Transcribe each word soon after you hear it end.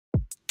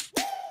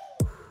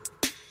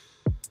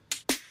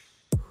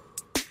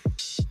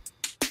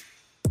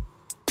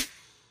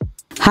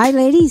Hi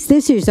ladies,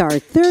 this is our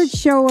third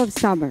show of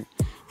summer,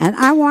 and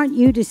I want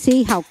you to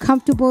see how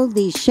comfortable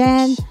these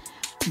Shan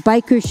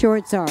biker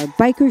shorts are.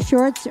 Biker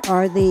shorts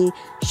are the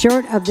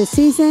short of the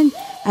season,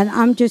 and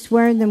I'm just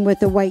wearing them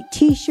with a white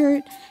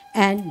t-shirt,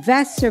 and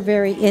vests are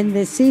very in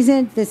this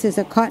season. This is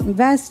a cotton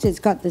vest. It's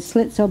got the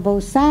slits on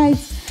both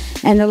sides,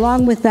 and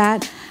along with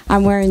that,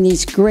 I'm wearing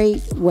these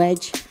great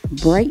wedge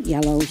bright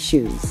yellow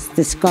shoes.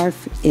 The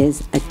scarf is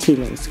a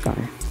Tilo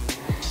scarf.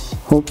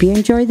 Hope you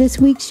enjoy this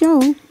week's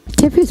show.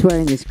 Tiff is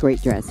wearing this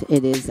great dress.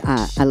 It is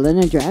a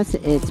linen dress.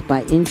 It's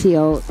by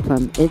Inzio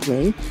from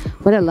Italy.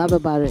 What I love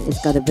about it,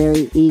 it's got a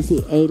very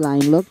easy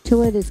A-line look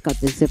to it. It's got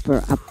the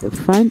zipper up the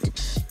front.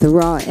 The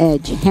raw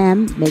edge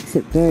hem makes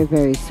it very,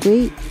 very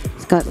sweet.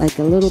 It's got like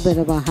a little bit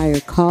of a higher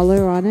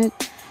collar on it.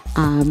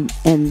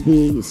 And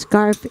the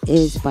scarf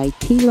is by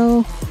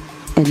Tilo.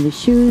 And the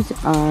shoes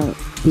are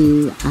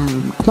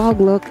the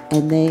clog look,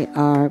 and they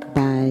are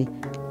by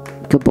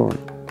Gabor.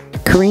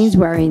 Kareen's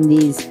wearing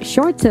these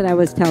shorts that I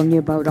was telling you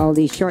about, all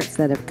these shorts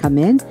that have come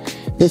in.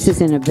 This is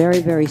in a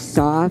very, very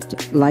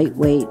soft,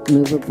 lightweight,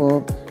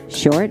 movable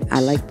short. I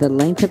like the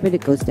length of it.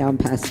 It goes down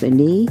past the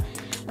knee.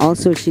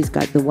 Also, she's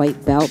got the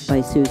white belt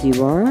by Susie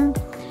Rohrer.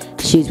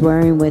 She's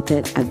wearing with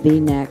it a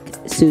V-neck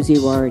Susie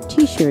Rohrer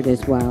t-shirt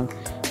as well.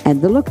 And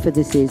the look for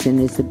the season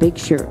is the big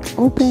shirt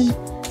open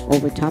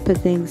over top of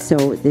things.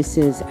 So this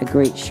is a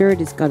great shirt.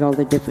 It's got all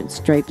the different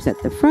stripes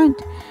at the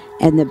front,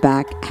 and the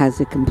back has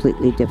a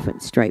completely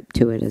different stripe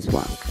to it as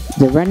well.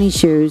 The running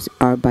shoes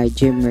are by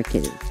Jim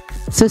Rickety.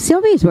 So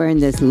Sylvie's wearing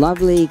this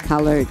lovely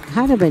colored,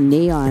 kind of a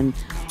neon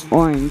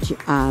orange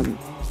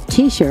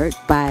t-shirt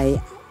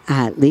by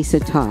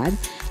Lisa Todd.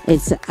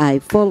 It's a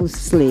full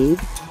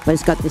sleeve, but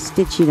it's got the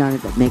stitching on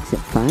it that makes it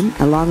fun.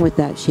 Along with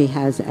that, she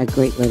has a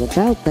great little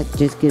belt that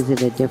just gives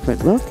it a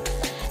different look.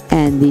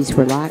 And these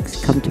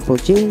relaxed, comfortable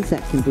jeans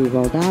that can be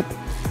rolled up,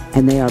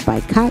 and they are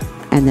by Cut,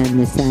 and then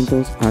the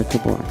sandals are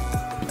Gabor.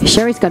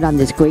 Sherry's got on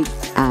this great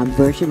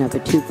version of a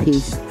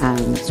two-piece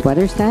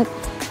sweater set.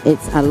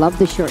 I love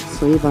the short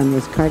sleeve on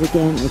this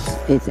cardigan.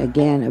 It's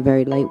again a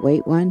very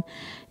lightweight one.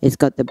 It's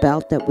got the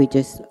belt that we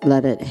just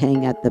let it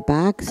hang at the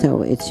back,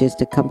 so it's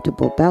just a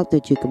comfortable belt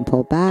that you can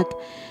pull back.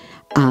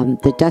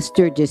 The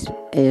duster just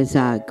is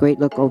a great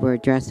look over a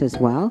dress as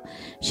well.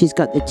 She's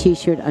got the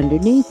t-shirt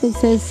underneath that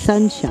says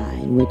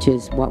Sunshine, which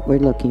is what we're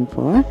looking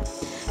for.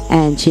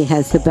 And she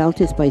has the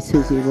belt is by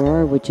Susie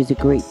Rohrer, which is a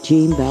great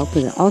jean belt,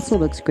 but it also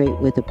looks great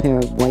with a pair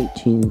of white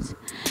jeans.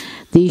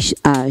 These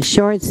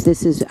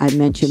shorts, I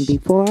mentioned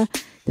before,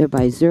 they're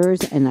by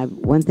Zurs, and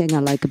one thing I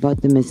like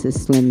about them is the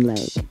slim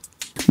leg.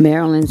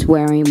 Marilyn's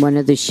wearing one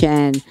of the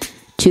Shan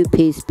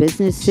two-piece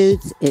business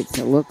suits. It's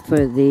a look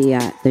for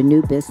the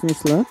new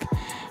business look.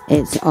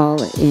 It's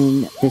all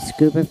in the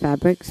scuba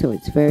fabric, so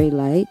it's very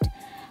light.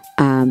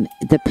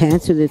 The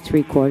pants are the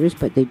 3/4,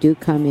 but they do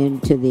come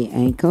into the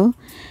ankle.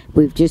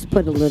 We've just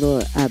put a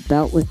little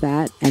belt with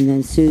that, and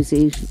then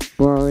Susie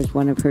Rohrer's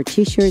one of her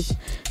t-shirts,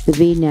 the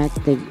V-neck,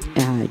 the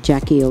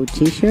Jackie O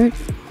t-shirt,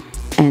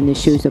 and the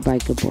shoes are by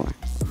Gabor.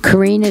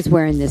 Kareen is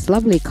wearing this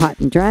lovely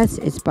cotton dress.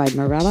 It's by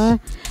Marella.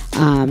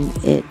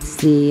 It's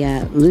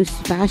the loose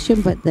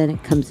fashion, but then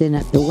it comes in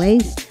at the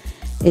waist.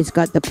 It's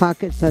got the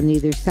pockets on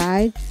either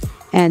side,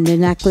 and the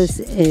necklace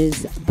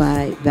is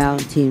by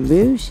Valentine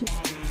Rouge,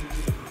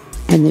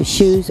 and the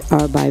shoes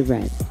are by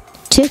Red.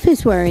 Tiff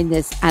is wearing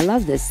this. I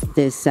love this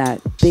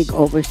big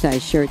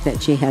oversized shirt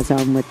that she has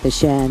on with the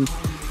Shan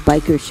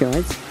biker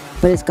shorts.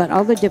 But it's got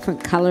all the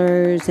different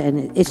colors,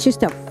 and it's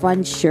just a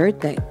fun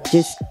shirt that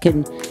just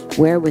can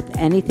wear with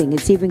anything.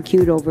 It's even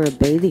cute over a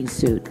bathing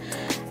suit.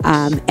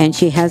 And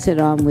she has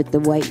it on with the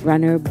white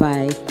runner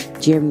by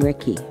Jim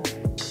Rickety.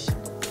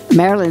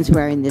 Marilyn's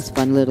wearing this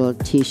fun little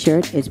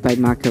t-shirt. It's by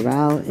Marc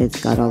Aurèle. It's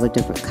got all the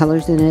different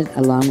colors in it.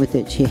 Along with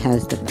it, she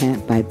has the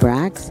pant by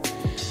Brax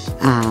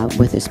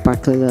with a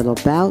sparkly little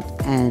belt.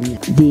 And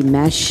the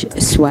mesh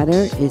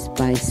sweater is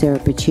by Sarah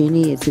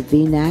Puccini. It's a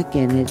V-neck,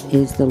 and it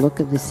is the look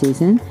of the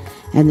season.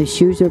 And the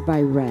shoes are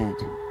by Red.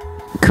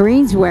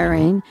 Kareen's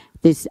wearing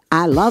this.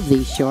 I love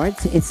these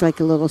shorts. It's like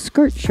a little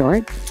skirt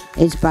short.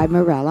 It's by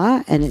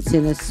Marella, and it's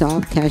in a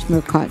soft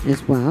cashmere cotton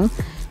as well.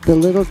 The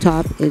little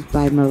top is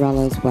by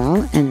Marella as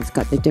well, and it's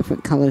got the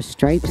different color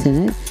stripes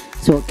in it,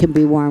 so it can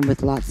be worn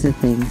with lots of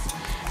things.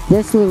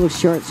 This little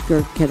short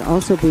skirt can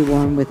also be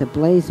worn with a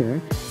blazer,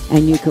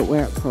 and you could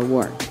wear it for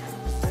work,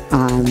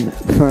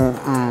 for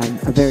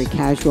a very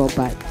casual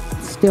but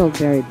still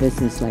very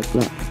business-like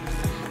look.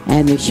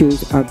 And the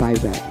shoes are by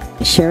Red.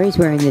 Sherry's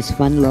wearing this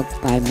fun look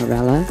by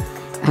Marella,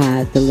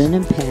 the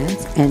linen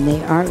pants, and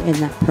they are in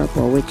that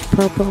purple, which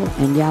purple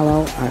and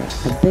yellow are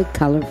a big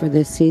color for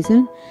this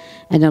season.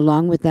 And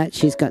along with that,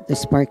 she's got the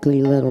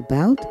sparkly little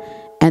belt,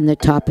 and the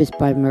top is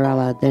by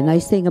Marella. The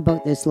nice thing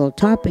about this little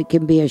top, it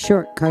can be a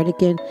short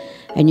cardigan,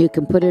 and you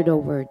can put it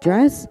over a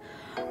dress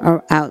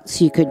or out,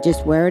 so you could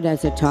just wear it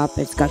as a top.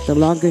 It's got the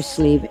longer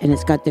sleeve, and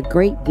it's got the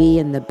great V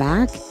in the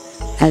back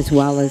as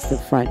well as the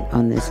front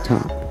on this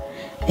top.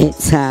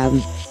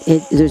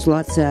 There's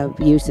lots of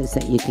uses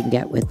that you can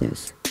get with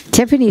this.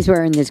 Tiffany's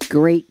wearing this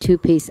great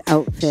two-piece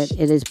outfit.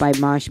 It is by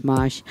Mosh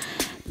Mosh.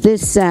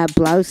 This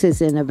blouse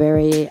is in a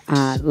very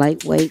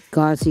lightweight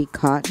gauzy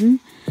cotton,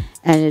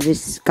 and it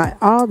has got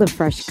all the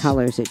fresh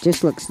colors. It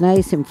just looks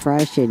nice and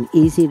fresh and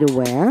easy to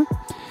wear.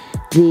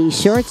 The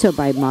shorts are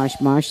by Mosh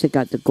Mosh. They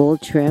got the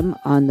gold trim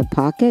on the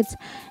pockets,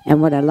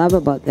 and what I love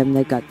about them,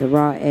 they got the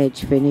raw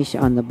edge finish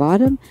on the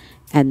bottom,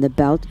 and the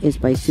belt is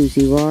by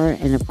Susie Rohr,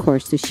 and of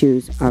course the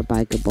shoes are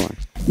by Gabor.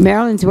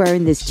 Marilyn's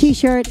wearing this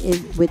t-shirt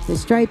with the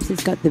stripes.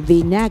 It's got the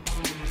V-neck.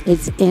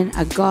 It's in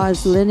a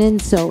gauze linen,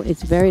 so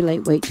it's very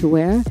lightweight to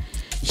wear.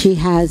 She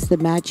has the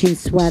matching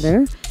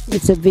sweater.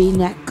 It's a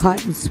V-neck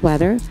cotton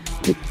sweater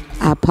with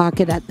a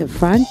pocket at the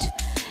front,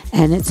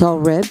 and it's all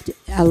ribbed.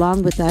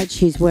 Along with that,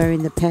 she's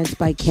wearing the pants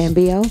by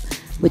Cambio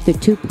with the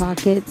two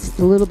pockets,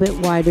 a little bit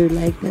wider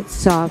leg that's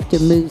soft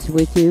and moves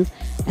with you,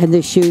 and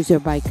the shoes are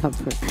by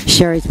Comfort.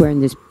 Sherry's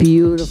wearing this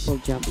beautiful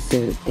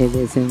jumpsuit. It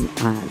is in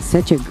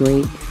such a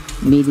great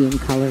medium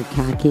color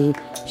khaki.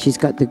 She's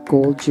got the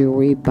gold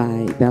jewelry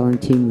by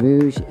Valentine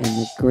Rouge and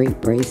the great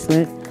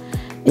bracelet.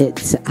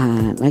 It's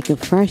like a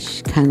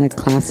fresh, kind of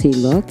classy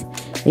look.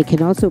 It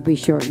can also be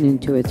shortened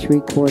into a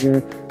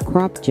 3/4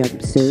 crop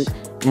jumpsuit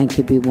and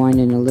can be worn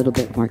in a little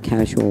bit more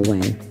casual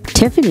way.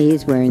 Tiffany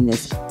is wearing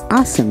this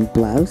awesome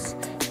blouse.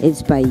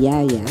 It's by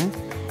Yaya.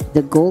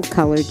 The gold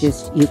color,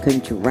 just you can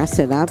dress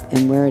it up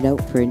and wear it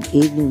out for an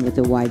evening with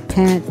a wide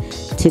pant.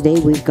 Today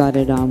we've got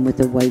it on with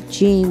a white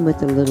jean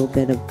with a little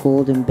bit of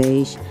gold and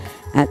beige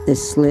at the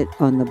slit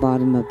on the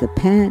bottom of the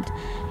pant.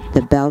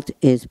 The belt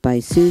is by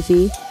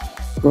Susie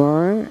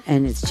Rohr,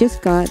 and it's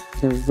just got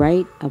the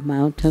right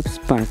amount of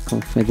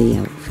sparkle for the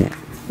outfit.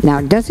 Now,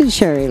 doesn't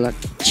Sherry look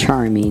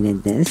charming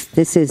in this?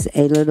 This is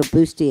a little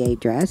bustier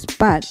dress,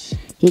 but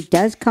it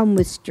does come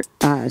with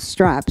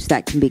straps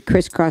that can be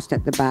crisscrossed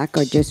at the back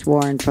or just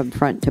worn from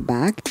front to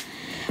back.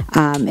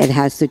 It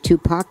has the two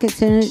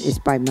pockets in it. It's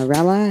by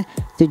Marella.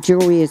 The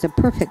jewelry is a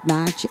perfect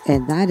match,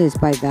 and that is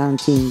by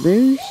Valentine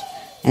Rouge,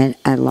 and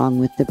along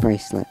with the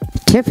bracelet.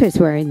 Tiff is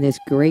wearing this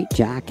great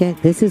jacket.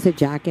 This is a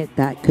jacket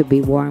that could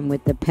be worn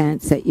with the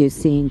pants that you've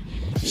seen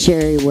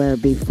Sherry wear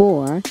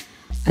before,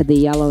 the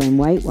yellow and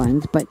white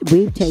ones, but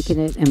we've taken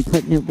it and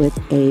putting it with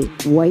a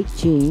white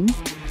jean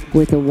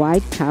with a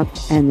wide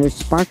cuff, and there's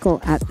sparkle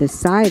at the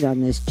side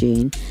on this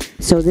jean.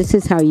 So this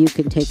is how you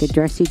can take a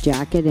dressy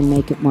jacket and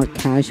make it more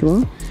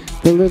casual.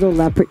 The little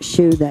leopard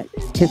shoe that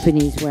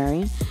Tiffany's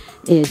wearing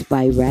is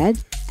by Red,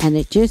 and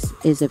it just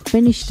is a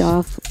finished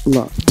off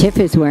look. Tiff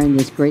is wearing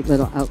this great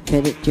little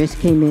outfit. It just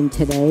came in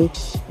today.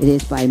 It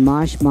is by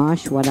Mosh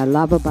Mosh. What I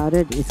love about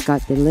it, it's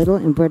got the little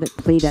inverted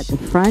pleat at the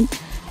front,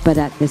 but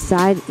at the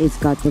side it's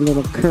got the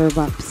little curve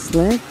up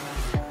slit.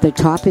 The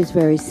top is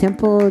very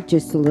simple,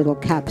 just a little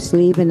cap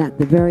sleeve, and at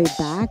the very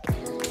back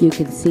you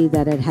can see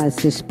that it has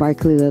the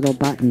sparkly little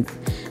buttons.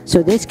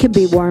 So this can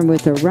be worn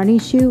with a running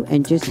shoe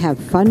and just have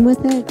fun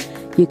with it.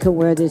 You can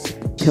wear this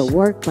to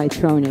work by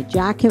throwing a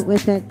jacket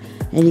with it,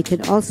 and you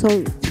can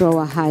also throw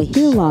a high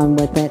heel on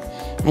with it,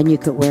 and you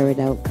could wear it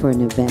out for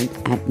an event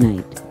at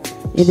night.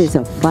 It is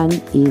a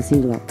fun, easy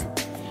look.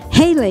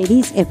 Hey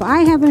ladies, if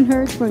I haven't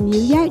heard from you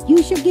yet,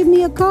 you should give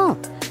me a call.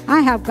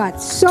 I have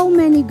got so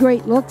many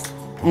great looks,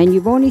 and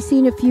you've only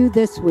seen a few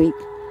this week.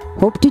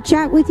 Hope to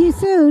chat with you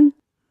soon.